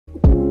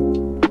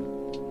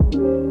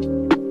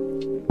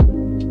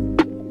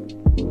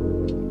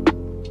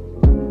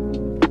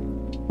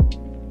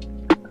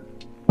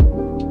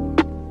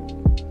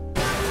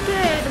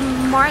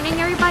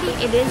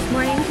It is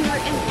morning here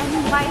in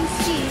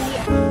NYC.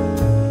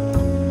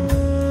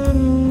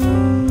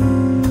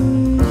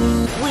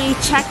 We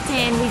checked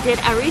in, we did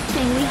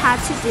everything we had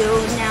to do.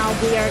 Now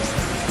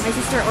my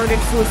sister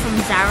ordered food from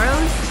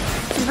Zaro's.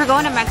 Since we're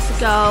going to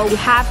Mexico, we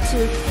have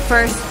to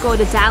first go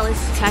to Dallas,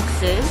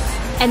 Texas.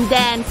 And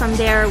then from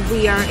there,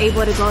 we are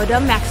able to go to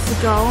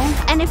Mexico.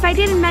 And if I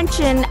didn't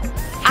mention,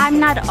 I'm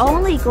not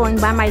only going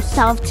by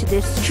myself to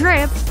this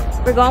trip,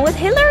 we're going with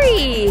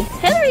Hillary.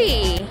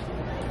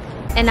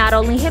 And not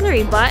only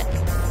Hillary, but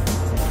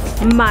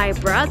my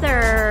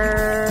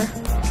brother.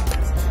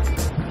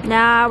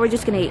 Now we're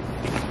just gonna eat.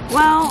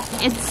 Well,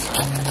 it's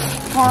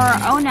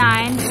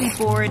 4:09. We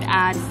board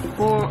at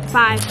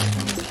 5:49.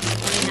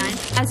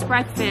 As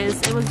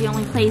breakfast, it was the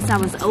only place that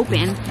was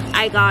open.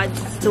 I got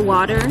the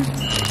water.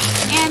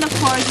 And of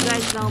course, you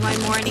guys know my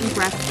morning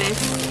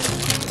breakfast.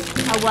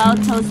 A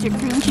well-toasted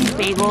cream cheese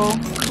bagel,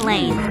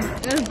 plain.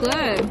 It's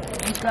good.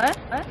 It's good?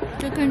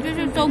 The cream cheese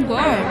is so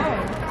good.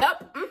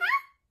 Yep.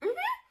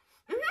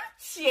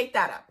 Shake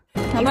that up.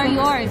 How about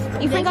yours?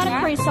 You forgot a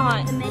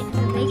croissant. The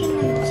bacon and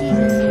the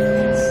cheese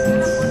is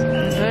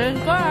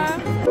It's good.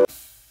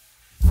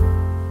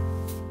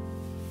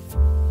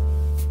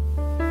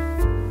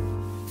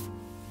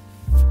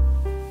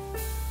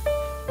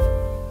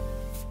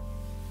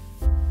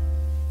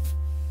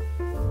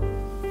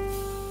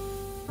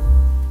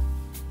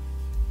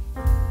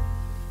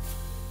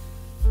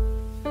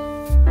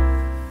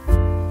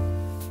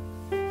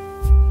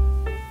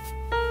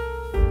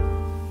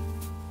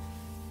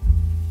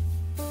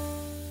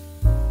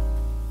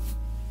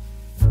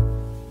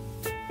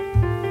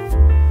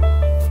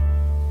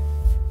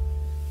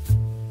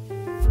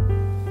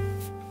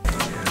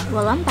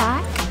 Well, I'm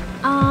back.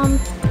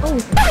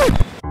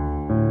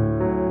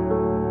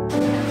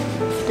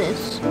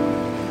 This.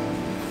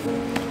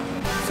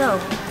 So,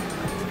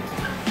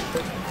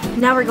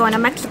 now we're going to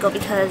Mexico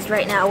because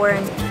right now we're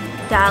in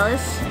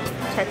Dallas,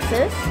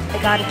 Texas. I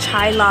got a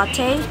chai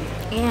latte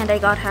and I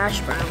got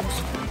hash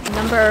browns.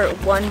 Number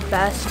one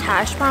best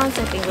hash browns,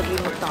 I think, would be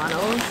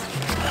McDonald's.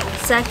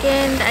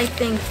 Second, I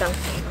think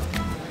Dunkin'.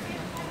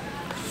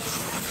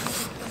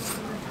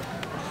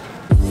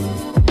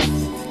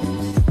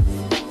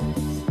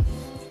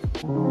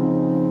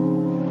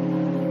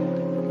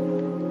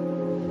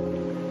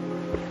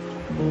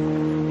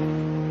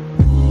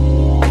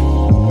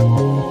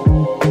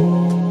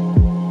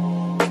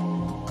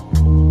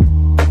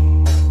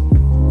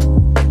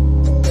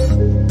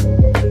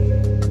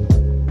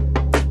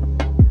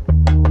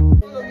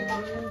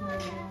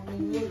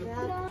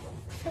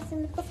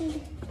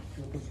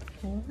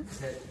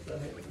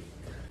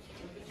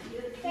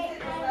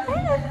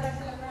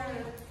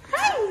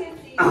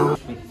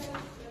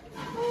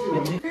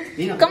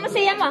 ¿Cómo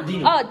se llama?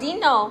 Dino. Oh,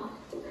 Dino.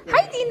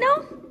 Hi,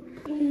 Dino.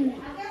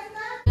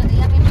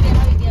 Ella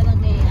vivía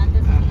donde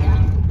antes vivía.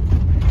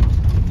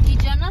 Y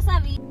yo no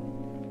sabía.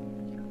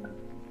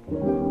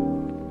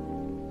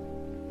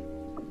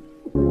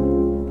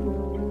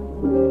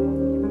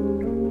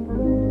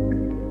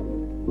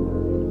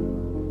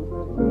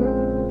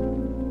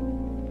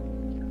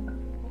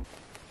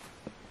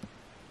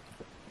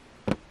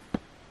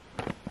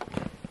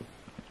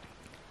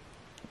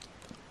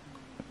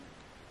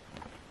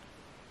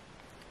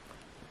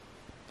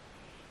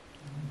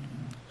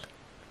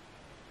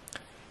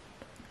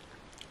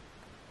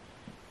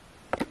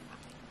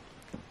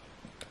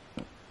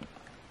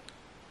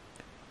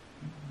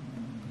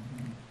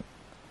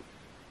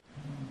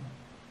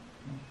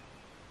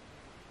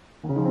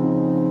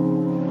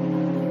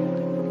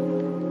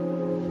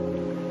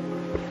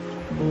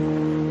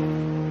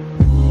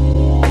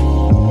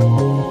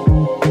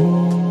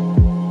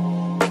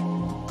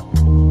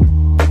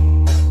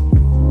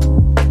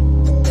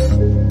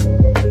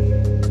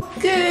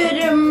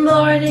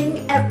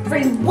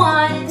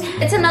 Everyone,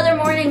 it's another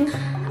morning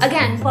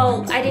again.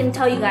 Well, I didn't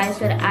tell you guys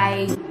that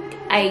I'm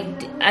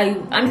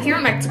here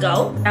in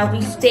Mexico.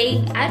 We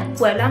stayed at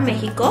Puebla,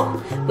 Mexico,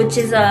 which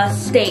is a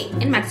state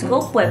in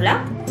Mexico,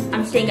 Puebla.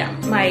 I'm staying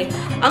at my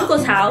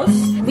uncle's house.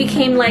 We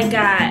came like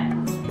at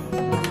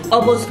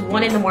almost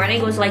 1 in the morning.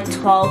 It was like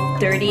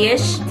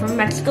 12:30ish from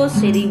Mexico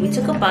City. We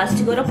took a bus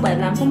to go to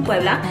Puebla. I'm from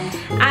Puebla.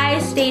 I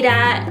stayed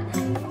at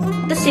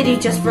the city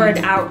just for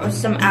an hour or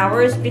some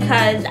hours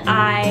because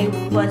I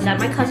was at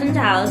my cousin's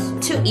house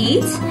to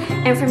eat,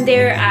 and from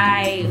there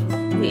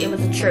it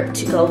was a trip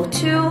to go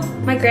to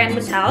my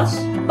grandma's house.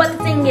 But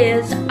the thing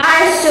is,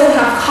 I still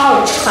have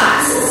college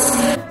classes,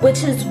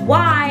 which is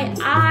why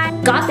I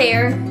got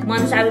there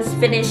once I was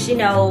finished, you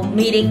know,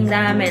 meeting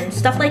them and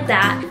stuff like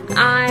that.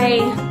 I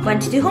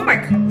went to do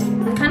homework.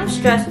 I'm kind of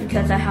stressed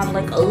because I have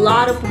like a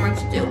lot of homework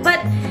to do, but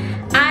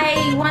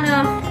I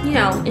wanna, you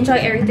know, enjoy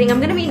everything. I'm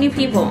gonna meet new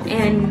people,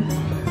 and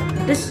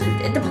the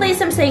place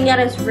I'm staying at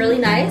is really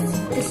nice.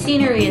 The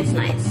scenery is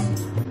nice.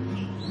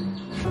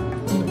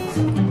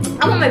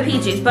 I'm on my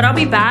PJs, but I'll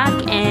be back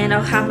and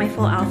I'll have my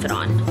full outfit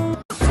on.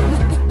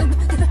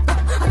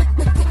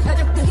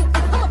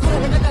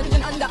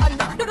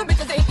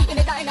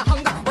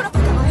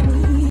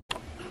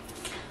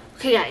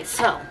 Okay guys,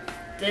 so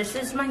This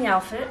is my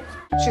outfit.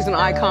 She's an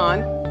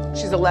icon,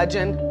 she's a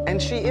legend, and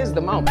she is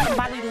the moment.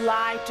 Somebody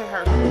lied to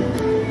her.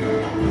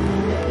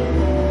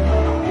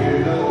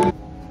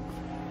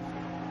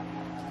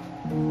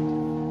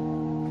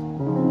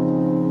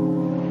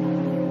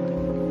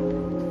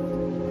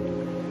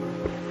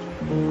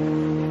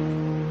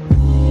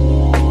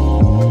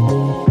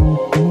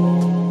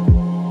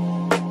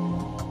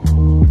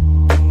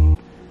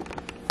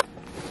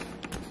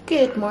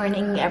 Good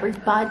morning,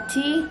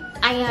 everybody.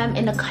 I am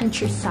in the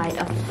countryside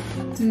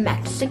of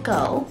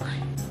Mexico,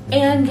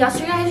 and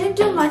yesterday I didn't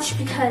do much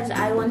because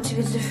I went to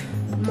visit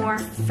more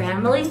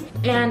family,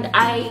 and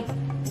I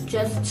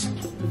just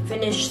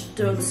finished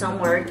doing some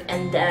work,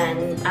 and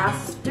then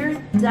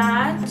after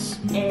that,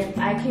 and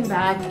I came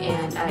back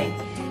and I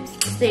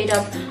stayed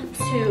up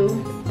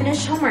to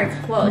finish homework.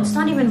 Well, it's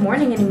not even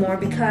morning anymore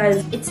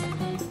because it's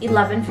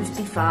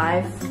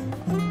 11:55.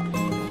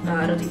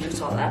 I don't think you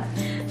saw that.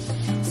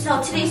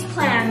 So today's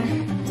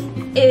plan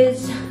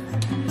is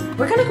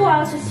we're gonna go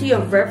out to see a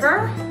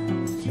river.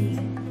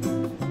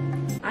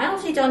 I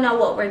honestly don't know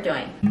what we're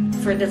doing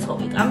for this whole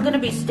week. I'm gonna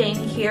be staying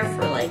here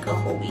for like a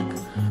whole week,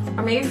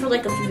 or maybe for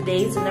like a few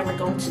days, and then we're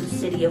going to the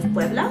city of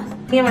Puebla.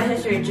 Me and my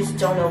sister just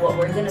don't know what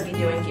we're gonna be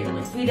doing here.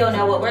 Like, we don't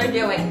know what we're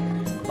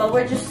doing, but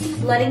we're just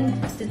letting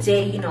the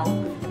day, you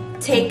know,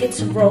 take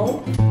its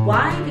role.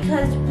 Why?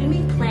 Because we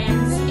make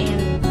plans,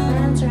 and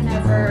plans are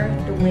never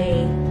the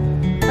way.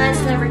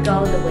 Plans never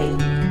go the way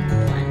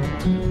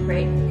planned,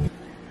 right?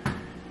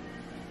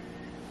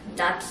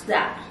 That's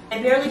that. I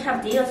barely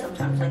have data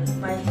sometimes. Like,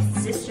 my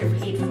sister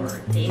paid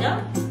for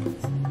data.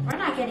 We're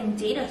not getting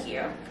data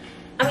here.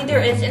 I mean,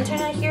 there is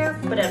internet here,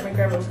 but at my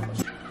grandma's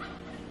house.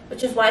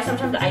 Which is why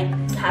sometimes I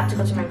have to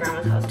go to my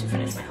grandma's house to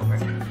finish my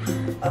homework.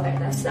 Okay,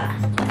 that's that.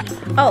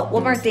 Oh,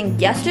 one more thing.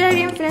 Yesterday I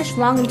didn't finish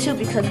longing too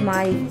because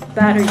my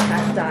battery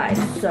had died,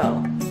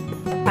 so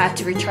I had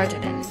to recharge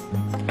it in.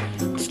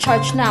 It's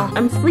charged now.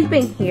 I'm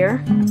sleeping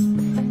here.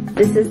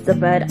 This is the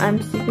bed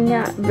I'm sleeping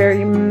at.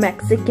 Very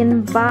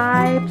Mexican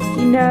vibes,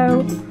 you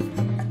know?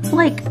 It's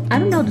like, I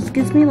don't know, this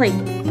gives me like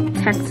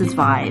Texas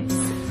vibes.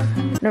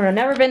 No,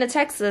 never been to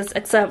Texas,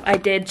 except I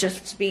did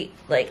just be,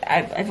 like,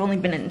 I've only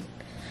been in,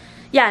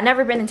 yeah,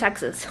 never been in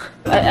Texas.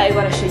 I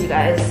want to show you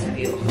guys the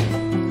view.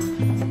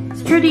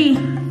 It's pretty,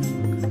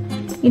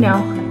 you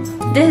know,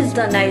 this is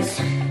the nice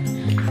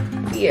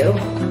view.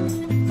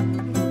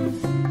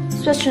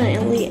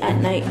 Especially at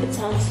night, it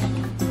sounds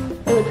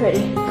really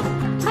pretty.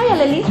 Hi,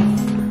 Lily.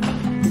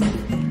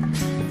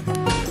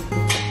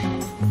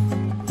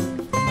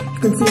 You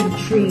can see the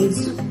trees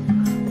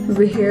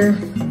over here.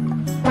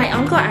 My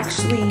uncle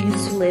actually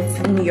used to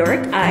live in New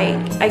York.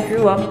 I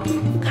grew up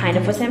kind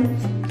of with him,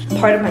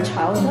 part of my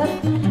childhood.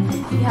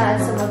 He had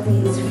some of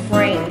these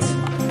frames.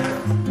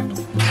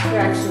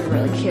 They're actually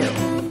really cute.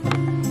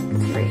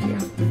 It's right here.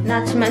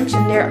 Not to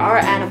mention there are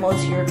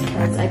animals here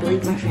because I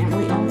believe my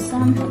family owns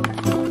them.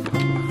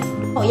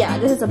 Oh yeah,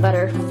 this is a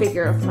better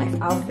figure of my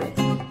outfit.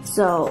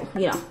 So,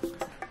 you know,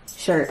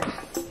 shirt,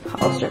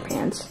 holster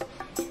pants,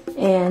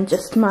 and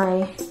just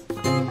my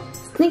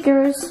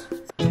sneakers.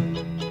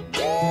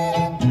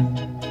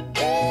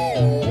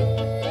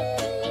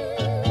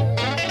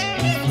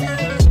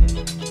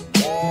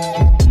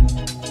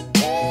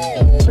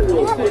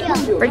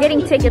 We're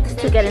getting tickets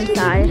to get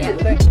inside.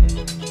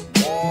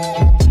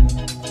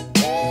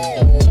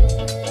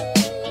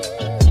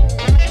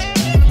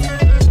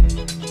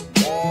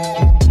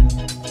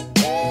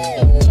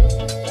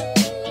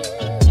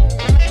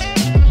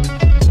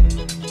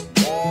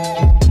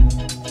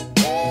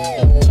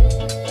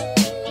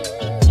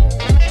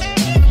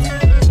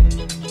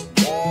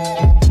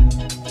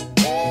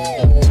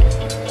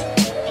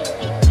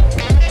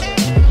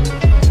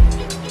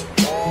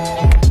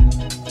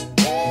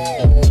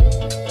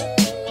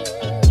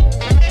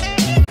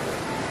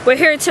 We're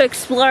here to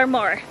explore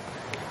more.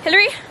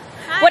 Hillary,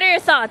 hi. What are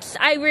your thoughts?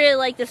 I really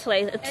like this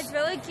place. It's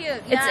really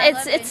cute.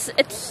 Yeah, it's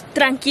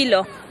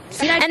tranquilo.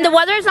 And the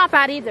weather is not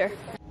bad either.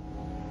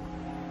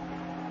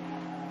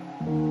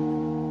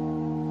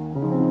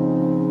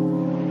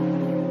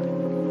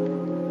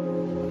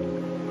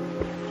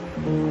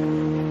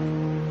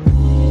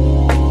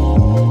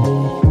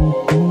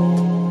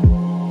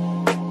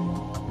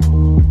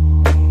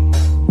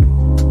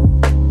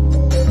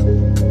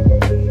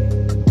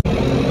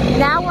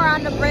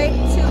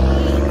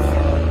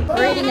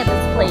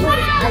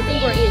 I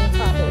think we're eating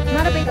tacos.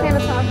 Not a big fan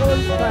of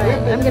tacos, but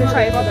I'm gonna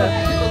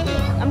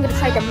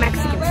try the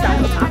Mexican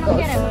style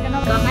tacos.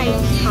 Got my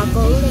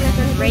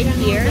tacos right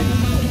here.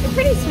 They're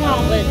pretty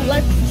small, but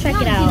let's check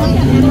it out.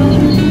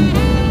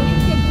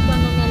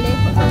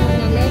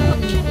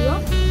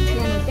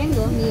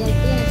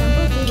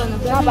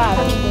 Not bad.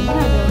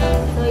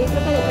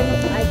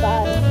 I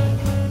got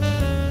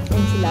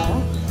enchilada.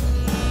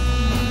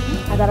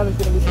 I thought it was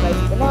gonna be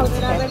spicy, but no, it's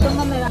okay.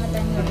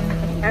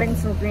 Adding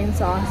some green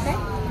sauce.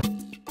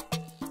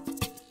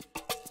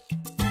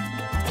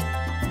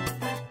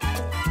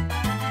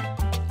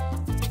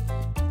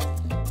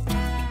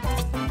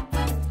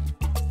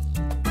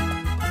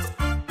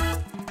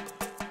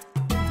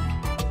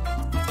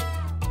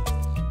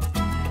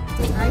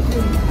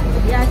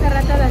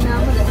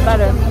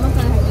 Better.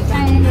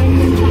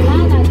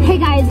 Hey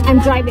guys, I'm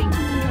driving.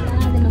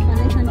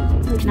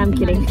 No, I'm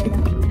kidding.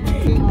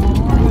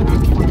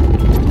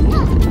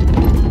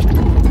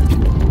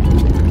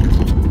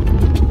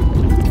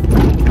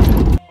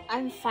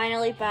 I'm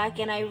finally back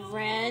and I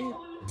ran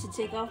to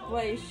take off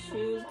my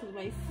shoes because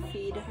my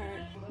feet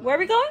hurt. Where are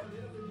we going?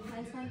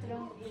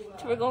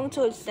 So we're going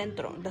to El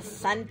Centro, the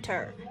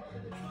center.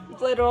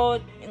 It's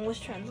literal English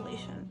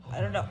translation.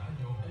 I don't know.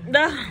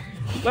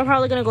 We're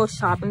probably gonna go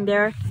shopping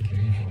there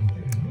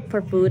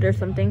for food or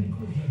something.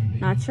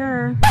 Not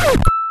sure.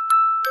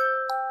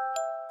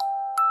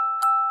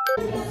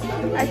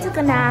 I took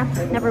a nap,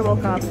 never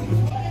woke up.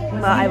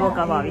 Well, I woke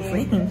up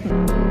obviously.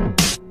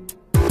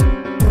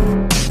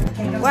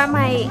 We're at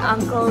my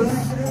uncle's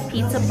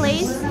pizza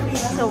place,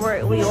 so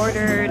we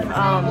ordered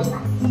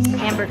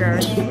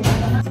hamburgers.